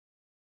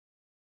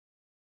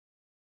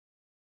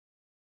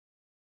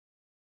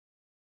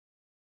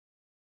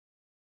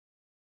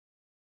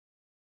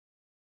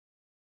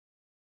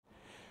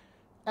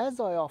as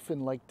I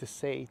often like to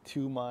say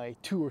to my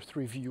 2 or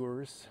 3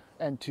 viewers,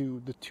 and to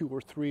the 2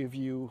 or 3 of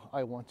you,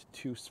 I want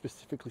to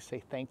specifically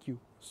say thank you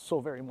so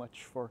very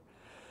much for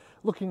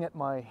looking at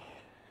my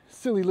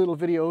silly little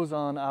videos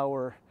on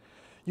our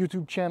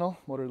YouTube channel,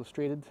 Motor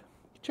Illustrated.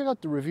 Check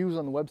out the reviews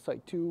on the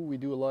website too. We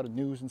do a lot of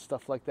news and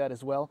stuff like that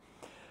as well.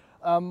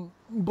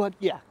 But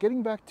yeah,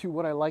 getting back to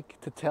what I like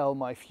to tell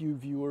my few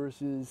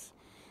viewers is,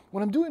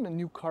 when I'm doing a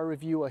new car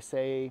review, I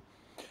say,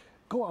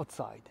 go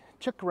outside,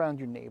 check around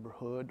your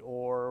neighborhood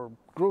or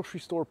grocery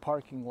store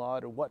parking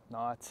lot or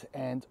whatnot,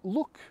 and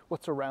look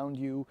what's around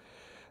you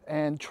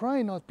and try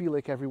and not be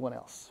like everyone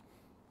else.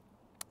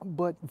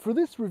 But for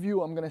this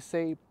review, I'm going to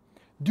say,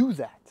 do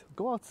that.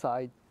 Go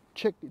outside,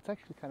 check. It's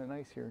actually kind of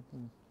nice here.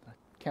 I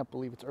can't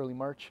believe it's early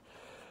March.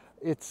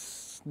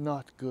 It's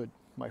not good,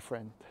 my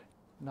friend.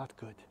 Not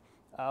good.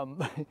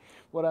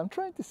 What I'm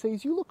trying to say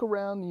is, you look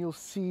around and you'll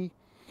see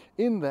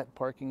in that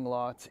parking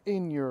lot,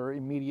 in your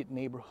immediate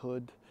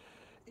neighborhood,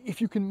 if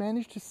you can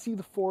manage to see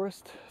the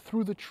forest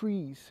through the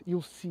trees,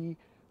 you'll see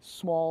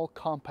small,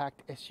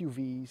 compact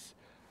SUVs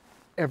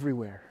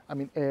everywhere. I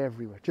mean,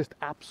 everywhere, just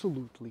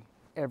absolutely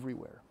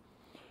everywhere.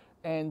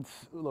 And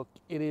look,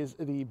 it is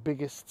the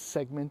biggest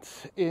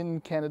segment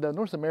in Canada,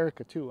 North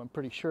America too, I'm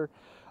pretty sure.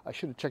 I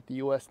should have checked the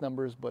US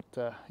numbers, but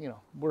you know,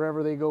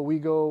 wherever they go, we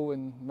go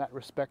in that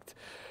respect.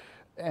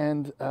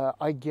 And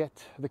I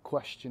get the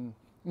question.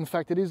 In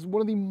fact, it is one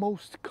of the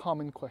most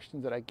common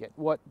questions that I get.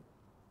 What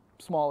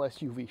small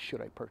SUV should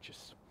I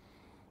purchase?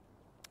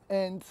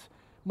 And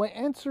my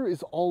answer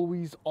is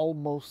always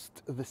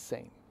almost the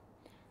same.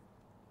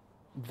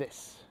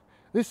 This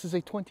is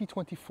a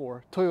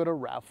 2024 Toyota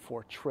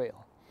RAV4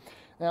 Trail.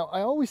 Now,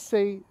 I always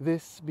say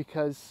this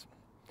because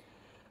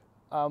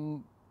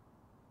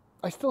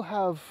I still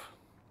have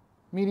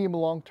medium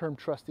long-term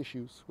trust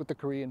issues with the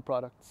Korean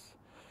products.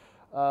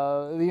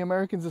 The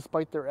Americans,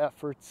 despite their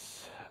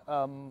efforts,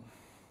 I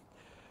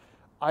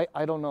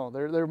don't know,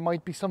 there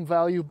might be some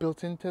value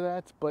built into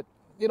that, but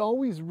it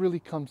always really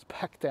comes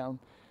back down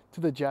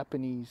to the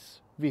Japanese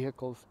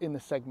vehicles in the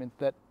segment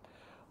that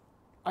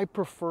I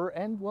prefer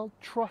and, well,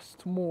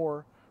 trust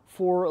more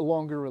for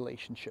longer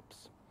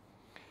relationships.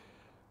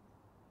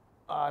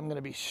 I'm going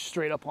to be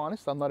straight up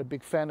honest, I'm not a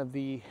big fan of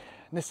the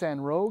Nissan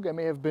Rogue. I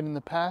may have been in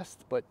the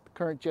past, but the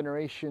current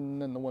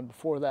generation and the one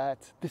before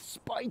that,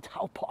 despite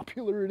how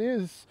popular it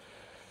is,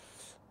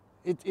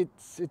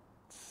 it's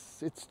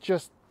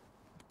just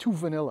too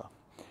vanilla.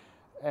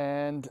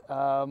 And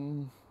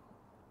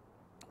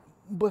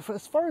but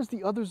as far as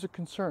the others are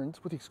concerned,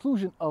 with the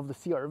exclusion of the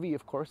CR-V,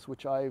 of course,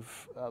 which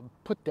I've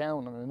put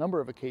down on a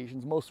number of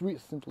occasions, most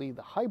recently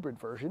the hybrid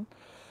version,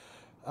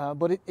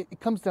 but it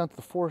comes down to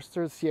the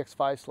Forester, the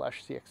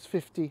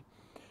CX-5/CX-50,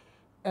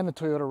 and the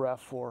Toyota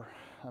RAV4.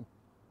 I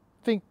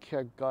think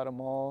I got them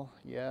all.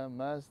 Yeah,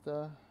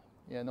 Mazda.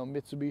 Yeah, no,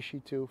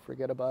 Mitsubishi too.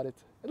 Forget about it.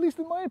 At least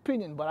in my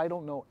opinion, but I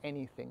don't know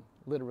anything.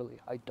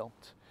 Literally, I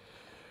don't.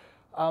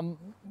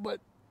 But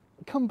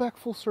come back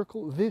full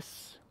circle,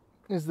 this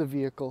is the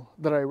vehicle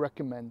that I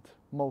recommend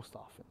most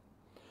often.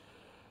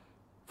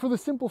 For the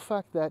simple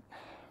fact that,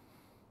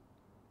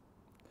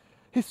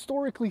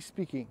 historically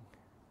speaking,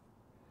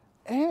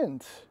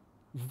 and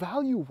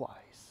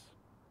value-wise,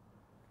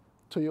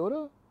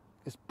 Toyota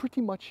is pretty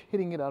much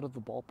hitting it out of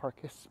the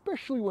ballpark,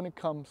 especially when it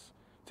comes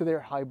to their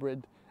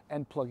hybrid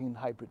and plug-in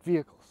hybrid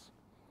vehicles.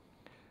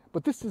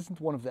 But this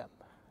isn't one of them.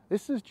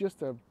 This is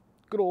just a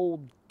good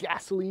old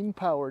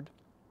gasoline-powered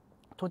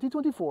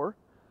 2024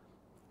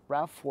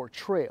 RAV4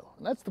 Trail.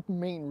 And that's the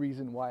main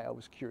reason why I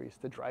was curious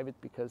to drive it,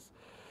 because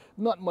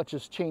not much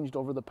has changed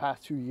over the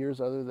past few years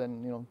other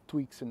than, you know,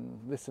 tweaks and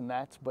this and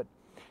that, but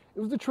it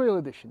was the Trail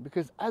Edition,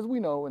 because as we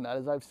know, and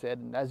as I've said,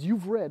 and as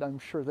you've read, I'm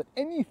sure, that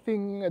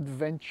anything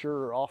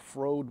adventure,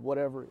 off-road,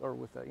 whatever, or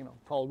with a, you know,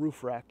 tall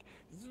roof rack,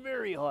 is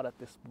very hot at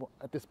this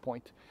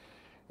point.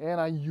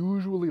 And I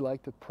usually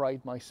like to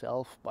pride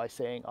myself by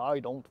saying I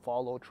don't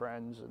follow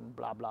trends and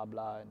blah, blah,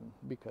 blah, and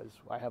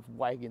because I have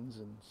wagons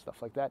and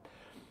stuff like that.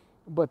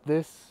 But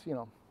this, you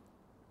know,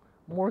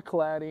 more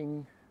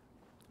cladding,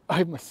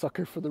 I'm a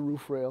sucker for the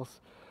roof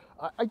rails.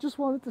 I just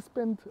wanted to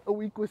spend a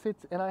week with it,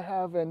 and I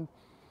have, and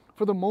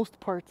for the most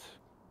part,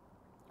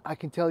 I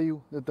can tell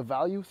you that the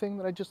value thing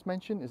that I just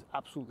mentioned is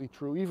absolutely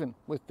true, even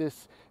with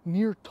this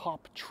near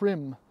top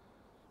trim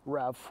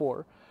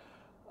RAV4.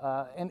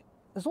 And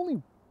there's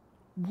only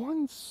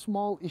one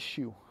small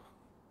issue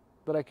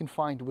that I can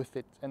find with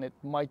it, and it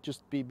might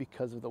just be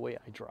because of the way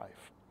I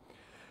drive.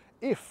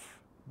 If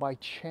by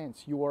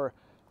chance you are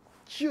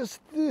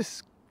just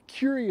this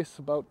curious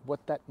about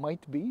what that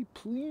might be,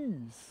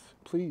 please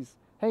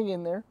hang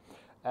in there,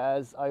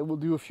 as I will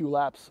do a few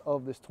laps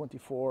of this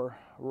 24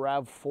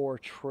 RAV4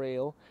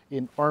 Trail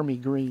in Army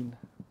Green,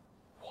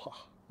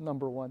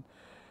 #1.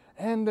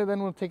 And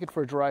then we'll take it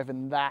for a drive,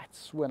 and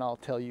that's when I'll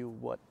tell you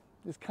what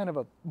is kind of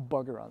a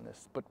bugger on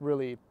this, but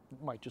really it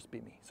might just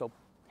be me. So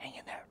hang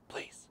in there,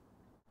 please.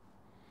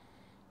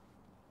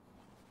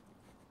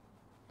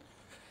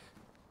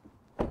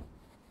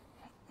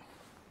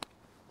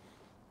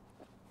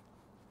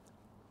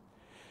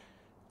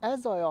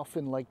 As I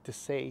often like to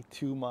say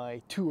to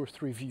my 2 or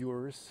 3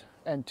 viewers,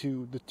 and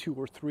to the 2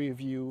 or 3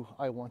 of you,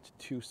 I want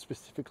to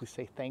specifically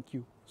say thank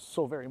you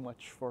so very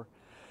much for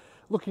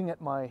looking at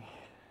my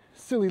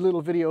silly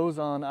little videos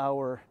on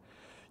our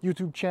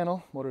YouTube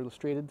channel, Motor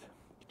Illustrated.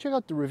 Check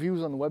out the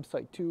reviews on the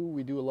website too.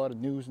 We do a lot of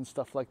news and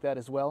stuff like that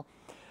as well.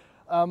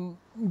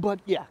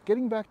 But yeah,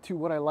 getting back to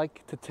what I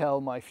like to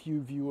tell my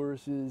few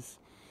viewers is,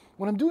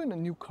 when I'm doing a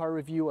new car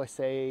review, I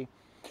say,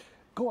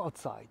 go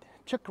outside,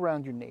 check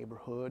around your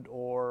neighborhood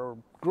or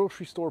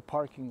grocery store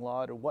parking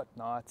lot or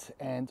whatnot,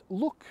 and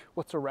look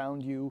what's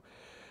around you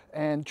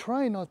and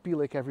try and not be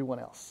like everyone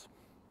else.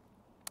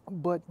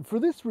 But for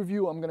this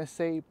review, I'm going to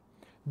say,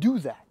 do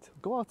that.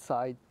 Go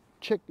outside,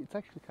 check. It's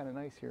actually kind of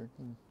nice here.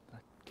 I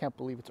can't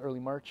believe it's early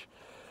March.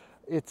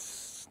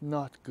 It's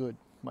not good,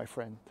 my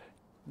friend.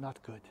 Not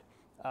good.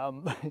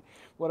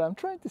 What I'm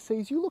trying to say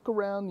is, you look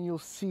around and you'll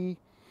see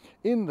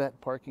in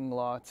that parking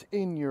lot,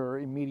 in your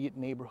immediate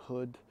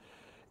neighborhood,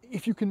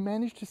 if you can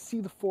manage to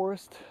see the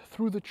forest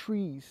through the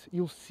trees,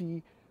 you'll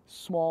see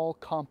small,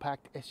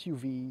 compact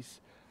SUVs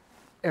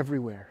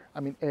everywhere. I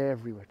mean,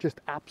 everywhere,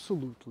 just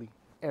absolutely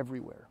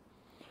everywhere.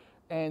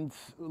 And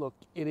look,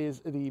 it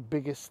is the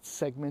biggest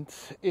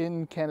segment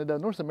in Canada,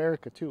 North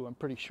America too, I'm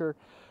pretty sure.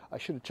 I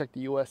should have checked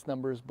the US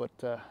numbers, but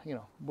you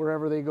know,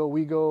 wherever they go,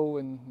 we go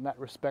in that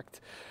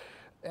respect.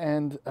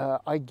 And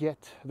I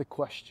get the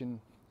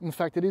question. In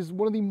fact, it is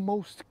one of the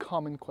most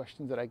common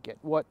questions that I get.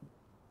 What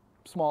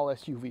small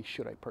SUV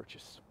should I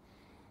purchase?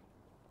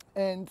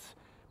 And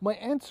my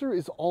answer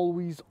is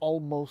always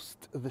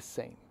almost the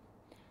same.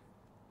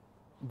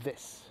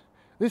 This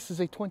is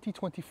a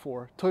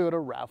 2024 Toyota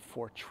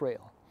RAV4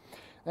 Trail.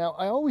 Now,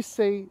 I always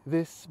say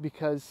this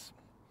because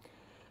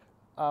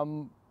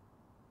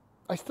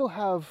I still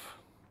have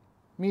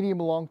medium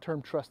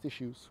long-term trust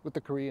issues with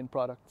the Korean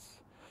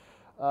products.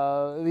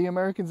 The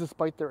Americans,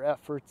 despite their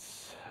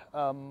efforts,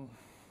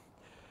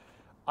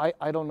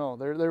 I don't know,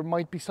 there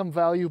might be some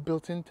value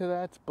built into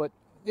that, but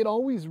it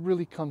always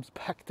really comes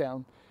back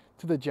down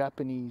to the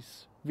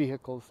Japanese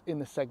vehicles in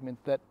the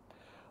segment that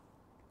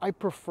I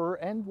prefer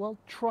and, well,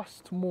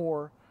 trust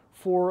more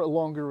for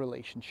longer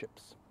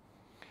relationships.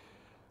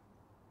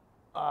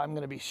 I'm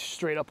going to be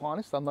straight up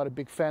honest, I'm not a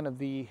big fan of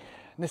the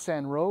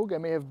Nissan Rogue. I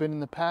may have been in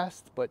the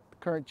past, but the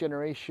current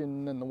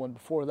generation and the one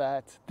before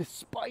that,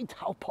 despite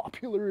how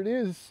popular it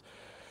is,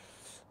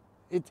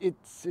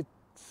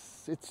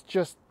 it's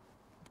just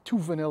too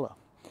vanilla.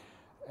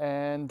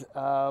 And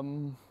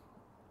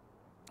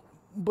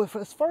but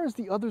as far as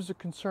the others are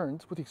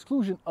concerned, with the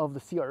exclusion of the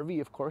CR-V,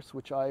 of course,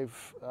 which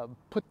I've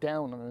put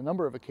down on a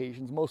number of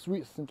occasions, most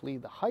recently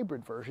the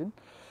hybrid version,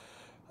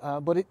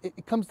 but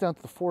it comes down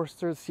to the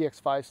Forester, the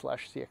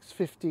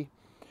CX-5/CX-50,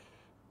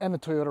 and the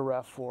Toyota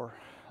RAV4.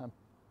 I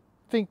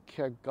think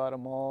I got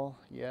them all.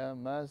 Yeah,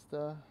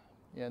 Mazda.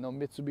 Yeah, no,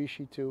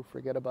 Mitsubishi too.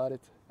 Forget about it.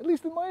 At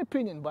least in my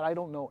opinion, but I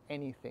don't know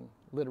anything.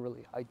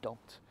 Literally, I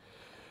don't.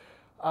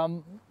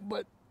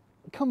 But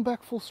come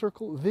back full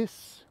circle,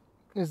 this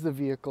is the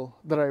vehicle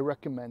that I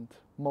recommend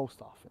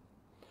most often.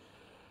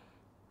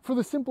 For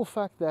the simple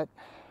fact that,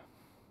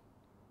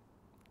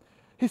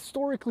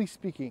 historically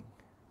speaking,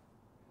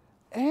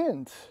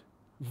 and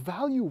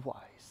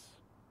value-wise,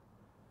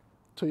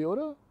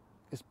 Toyota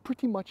is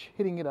pretty much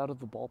hitting it out of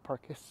the ballpark,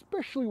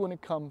 especially when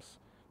it comes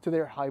to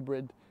their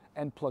hybrid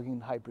and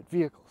plug-in hybrid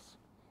vehicles.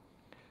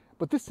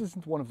 But this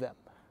isn't one of them.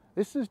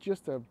 This is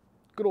just a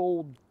good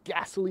old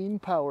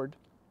gasoline-powered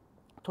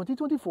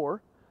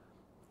 2024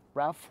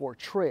 RAV4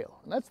 Trail.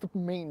 And that's the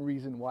main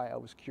reason why I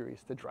was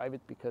curious to drive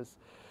it, because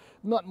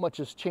not much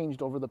has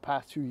changed over the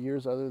past few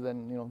years other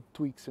than, you know,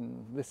 tweaks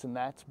and this and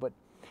that, but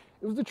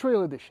it was the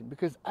Trail Edition,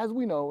 because as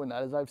we know, and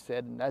as I've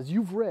said, and as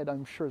you've read,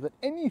 I'm sure, that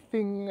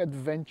anything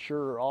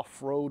adventure,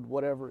 off-road,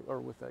 whatever,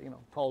 or with a, you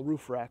know, tall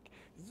roof rack,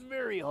 is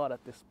very hot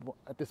at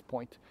this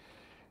point.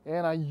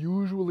 And I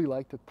usually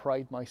like to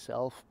pride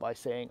myself by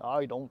saying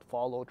I don't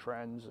follow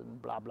trends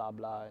and blah, blah,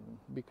 blah, and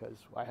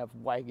because I have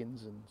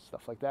wagons and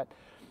stuff like that.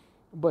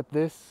 But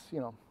this, you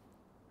know,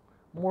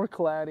 more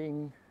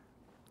cladding,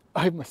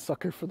 I'm a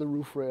sucker for the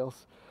roof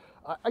rails.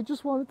 I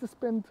just wanted to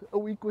spend a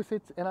week with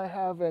it, and I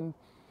have, and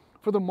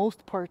for the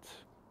most part,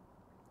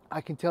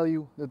 I can tell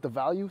you that the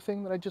value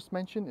thing that I just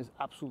mentioned is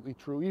absolutely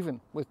true, even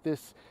with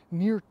this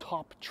near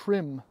top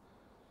trim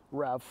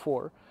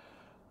RAV4.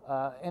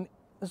 And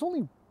there's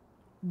only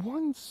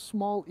one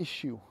small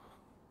issue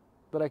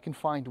that I can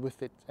find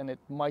with it, and it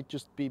might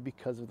just be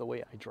because of the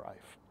way I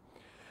drive.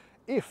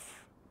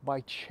 If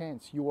by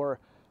chance you are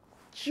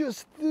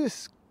just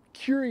this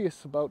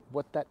curious about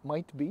what that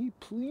might be,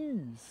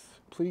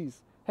 please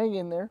hang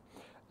in there,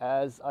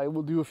 as I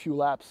will do a few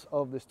laps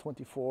of this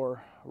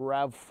 24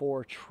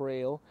 RAV4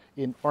 Trail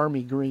in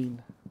Army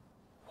Green,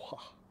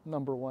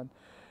 number one.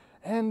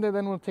 And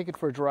then we'll take it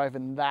for a drive,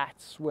 and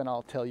that's when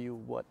I'll tell you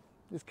what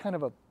is kind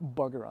of a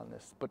bugger on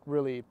this, but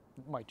really it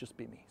might just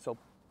be me. So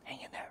hang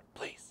in there,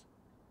 please.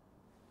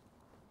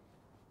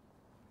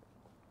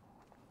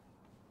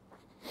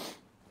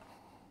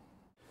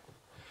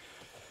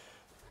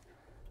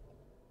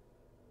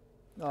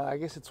 I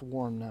guess it's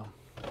warm now.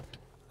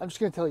 I'm just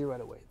going to tell you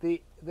right away.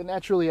 The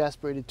naturally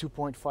aspirated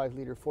 2.5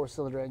 liter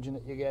four-cylinder engine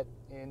that you get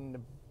in the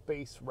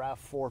base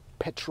RAV4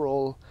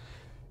 petrol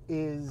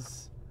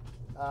is,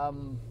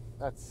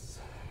 that's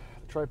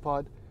the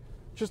tripod,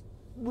 just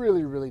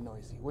really, really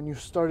noisy. When you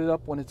start it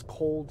up, when it's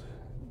cold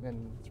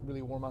and it's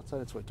really warm outside,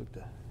 that's why I took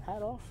the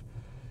hat off.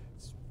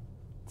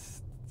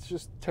 It's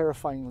just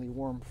terrifyingly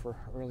warm for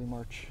early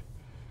March.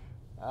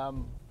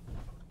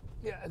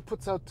 Yeah, it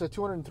puts out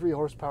 203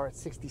 horsepower at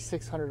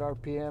 6,600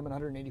 RPM and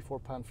 184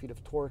 pound-feet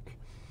of torque.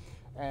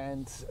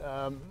 And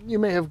you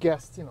may have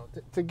guessed, you know,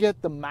 to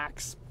get the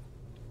max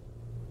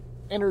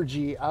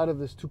energy out of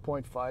this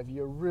 2.5,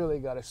 you really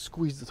got to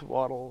squeeze the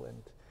throttle,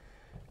 and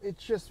it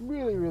just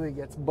really, really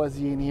gets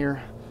buzzy in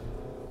here.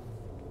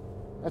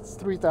 That's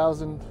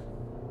 3,000,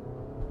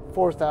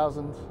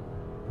 4,000,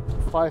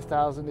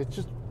 5,000. It's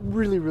just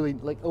really, really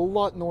like a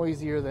lot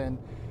noisier than,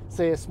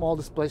 say, a small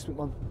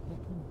displacement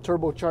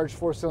turbocharged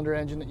four-cylinder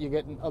engine that you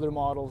get in other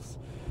models,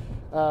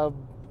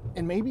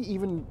 and maybe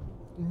even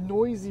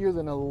noisier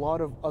than a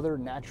lot of other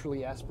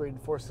naturally aspirated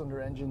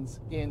four-cylinder engines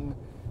in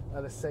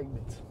the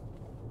segment.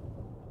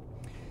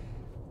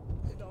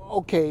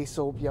 Okay,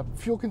 so yeah,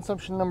 fuel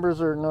consumption numbers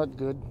are not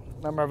good.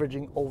 I'm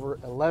averaging over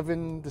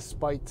 11,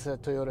 despite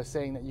Toyota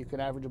saying that you can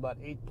average about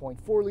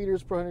 8.4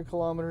 liters per 100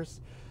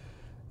 kilometers.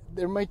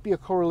 There might be a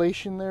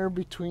correlation there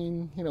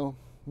between, you know,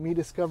 me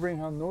discovering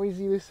how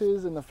noisy this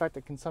is and the fact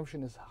that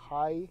consumption is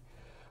high.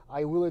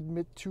 I will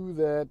admit too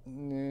that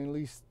at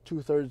least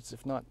 2/3,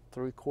 if not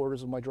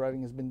 3/4 of my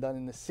driving has been done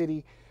in the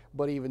city,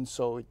 but even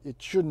so,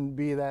 it shouldn't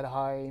be that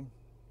high.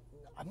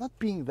 I'm not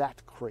being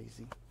that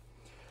crazy.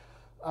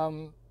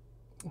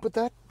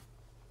 But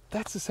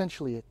that's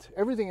essentially it.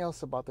 Everything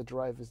else about the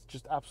drive is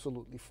just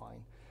absolutely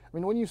fine. I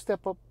mean, when you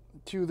step up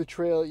to the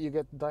trail, you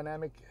get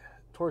dynamic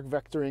torque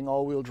vectoring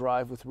all-wheel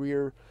drive with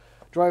rear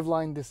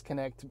driveline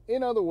disconnect.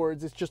 In other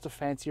words, it's just a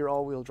fancier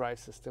all-wheel drive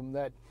system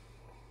that,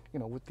 you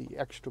know, with the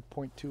extra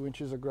 0.2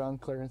 inches of ground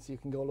clearance, you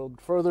can go a little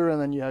bit further,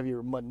 and then you have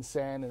your mud and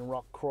sand and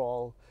rock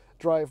crawl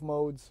drive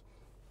modes.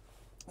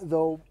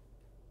 Though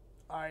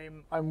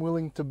I'm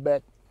willing to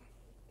bet,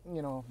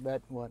 you know,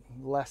 that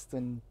less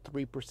than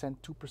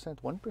 3%,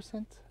 2%,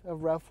 1% of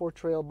RAV4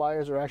 trail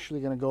buyers are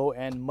actually going to go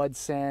and mud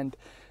sand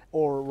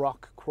or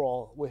rock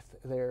crawl with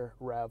their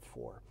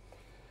RAV4.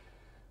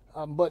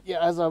 But yeah,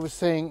 as I was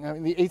saying, I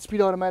mean, the 8-speed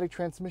automatic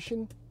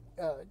transmission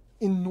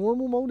in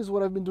normal mode is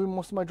what I've been doing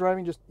most of my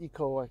driving. Just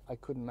eco, I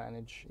couldn't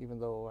manage, even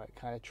though I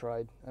kind of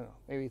tried. I don't know,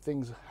 maybe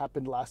things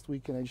happened last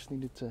week and I just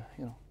needed to,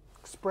 you know,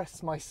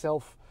 express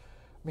myself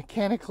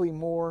mechanically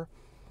more.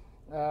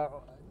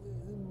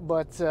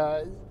 But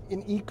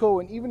in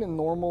eco and even in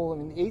normal, I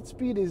mean, the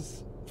 8-speed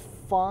is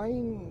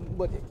fine,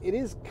 but it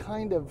is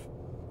kind of,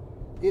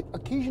 it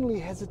occasionally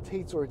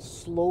hesitates, or it's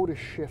slow to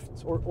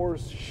shift, or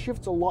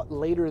shifts a lot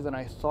later than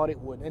I thought it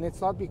would. And it's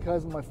not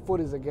because my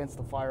foot is against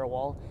the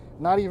firewall,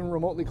 not even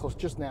remotely close,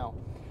 just now.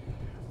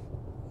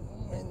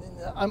 And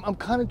I'm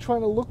kind of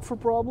trying to look for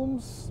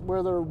problems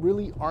where there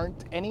really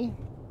aren't any.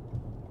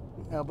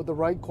 But the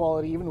ride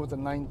quality, even with the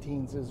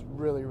 19s, is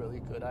really,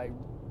 really good. I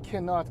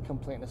cannot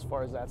complain as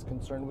far as that's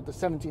concerned. With the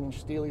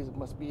 17-inch Steelies, it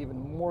must be even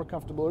more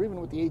comfortable, or even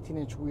with the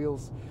 18-inch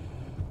wheels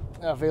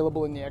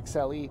available in the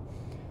XLE.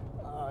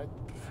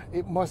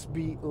 It must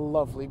be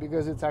lovely,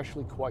 because it's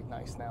actually quite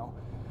nice now.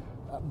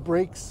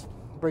 Brake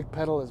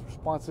pedal is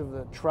responsive,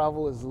 the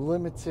travel is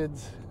limited,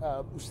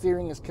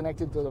 steering is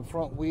connected to the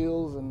front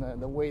wheels, and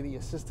the way the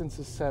assistance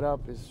is set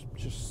up is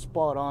just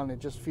spot on. It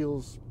just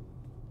feels,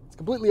 it's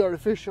completely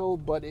artificial,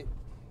 but it,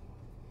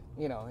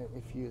 you know,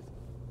 if you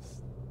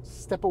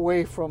step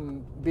away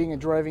from being a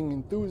driving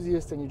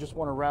enthusiast and you just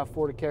want a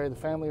RAV4 to carry the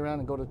family around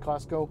and go to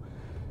Costco,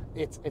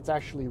 it's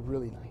actually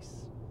really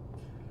nice.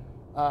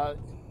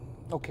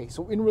 Okay,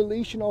 so in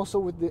relation also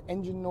with the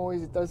engine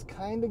noise, it does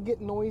kind of get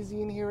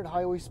noisy in here at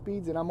highway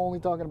speeds, and I'm only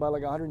talking about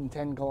like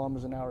 110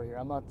 kilometers an hour here.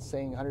 I'm not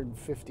saying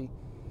 150.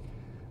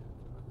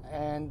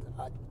 And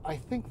I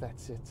think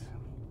that's it.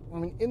 I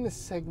mean, in this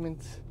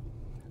segment,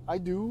 I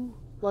do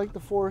like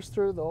the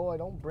Forester, though I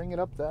don't bring it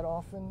up that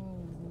often,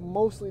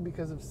 mostly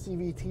because of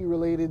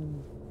CVT-related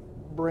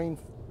brain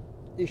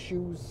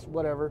issues,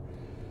 whatever.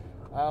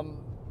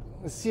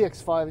 The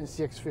CX-5 and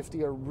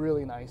CX-50 are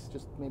really nice,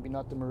 just maybe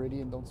not the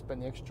Meridian. Don't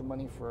spend the extra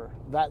money for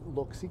that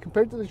look. See,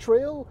 compared to the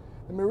Trail,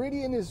 the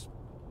Meridian is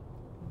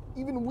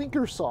even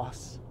weaker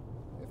sauce,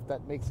 if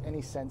that makes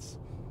any sense.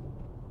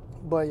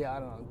 But yeah, I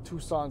don't know,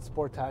 Tucson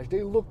Sportage,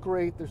 they look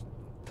great. There's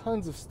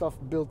tons of stuff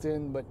built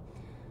in, but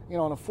you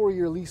know, on a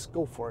 4-year lease,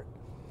 go for it.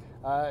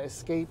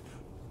 Escape,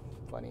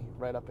 funny,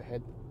 right up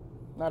ahead.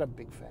 Not a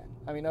big fan.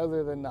 I mean,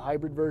 other than the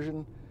hybrid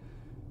version,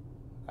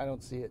 I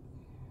don't see it.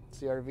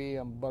 CRV,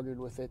 I'm buggered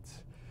with it.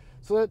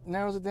 So that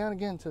narrows it down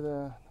again to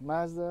the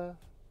Mazda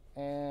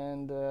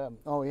and,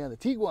 oh yeah, the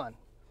Tiguan.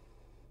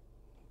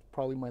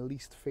 Probably my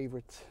least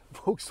favorite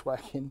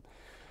Volkswagen.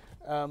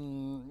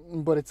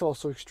 But it's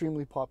also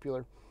extremely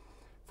popular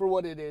for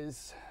what it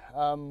is.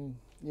 Yeah,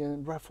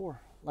 RAV4,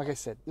 like I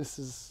said, this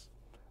is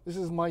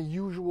my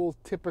usual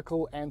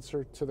typical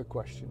answer to the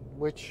question.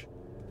 Which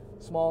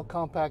small,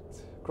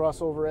 compact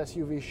crossover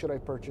SUV should I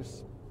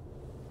purchase?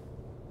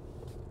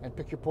 And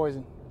pick your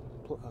poison.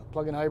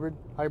 Plug-in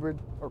hybrid,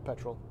 or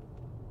petrol.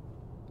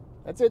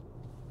 That's it.